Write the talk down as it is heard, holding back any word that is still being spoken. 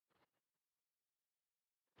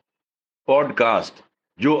Podcast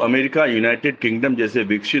जो America, United kingdom जैसे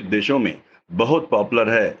विकसित देशों में बहुत पॉपुलर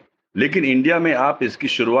है, लेकिन इंडिया में आप इसकी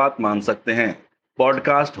शुरुआत मान सकते हैं।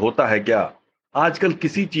 पॉडकास्ट होता है क्या? आजकल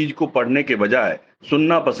किसी चीज को पढ़ने के बजाय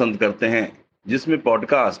सुनना पसंद करते हैं, जिसमें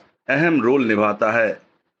पॉडकास्ट अहम रोल निभाता है।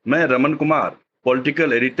 मैं Raman Kumar,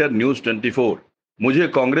 political editor news 24। मुझे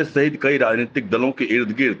कांग्रेस सहित कई राजनीतिक दलों के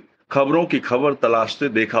इर्द गिर्द खबरों की खबर तलाशते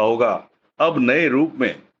देखा होगा, अब नए रूप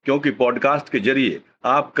में, क्योंकि पॉडकास्ट के जरिए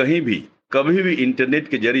आप कहीं भी कभी भी इंटरनेट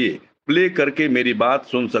के जरिए प्ले करके मेरी बात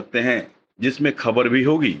सुन सकते हैं, जिसमें खबर भी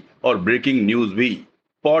होगी और ब्रेकिंग न्यूज भी।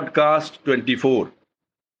 पॉडकास्ट 24,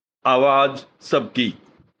 आवाज सबकी।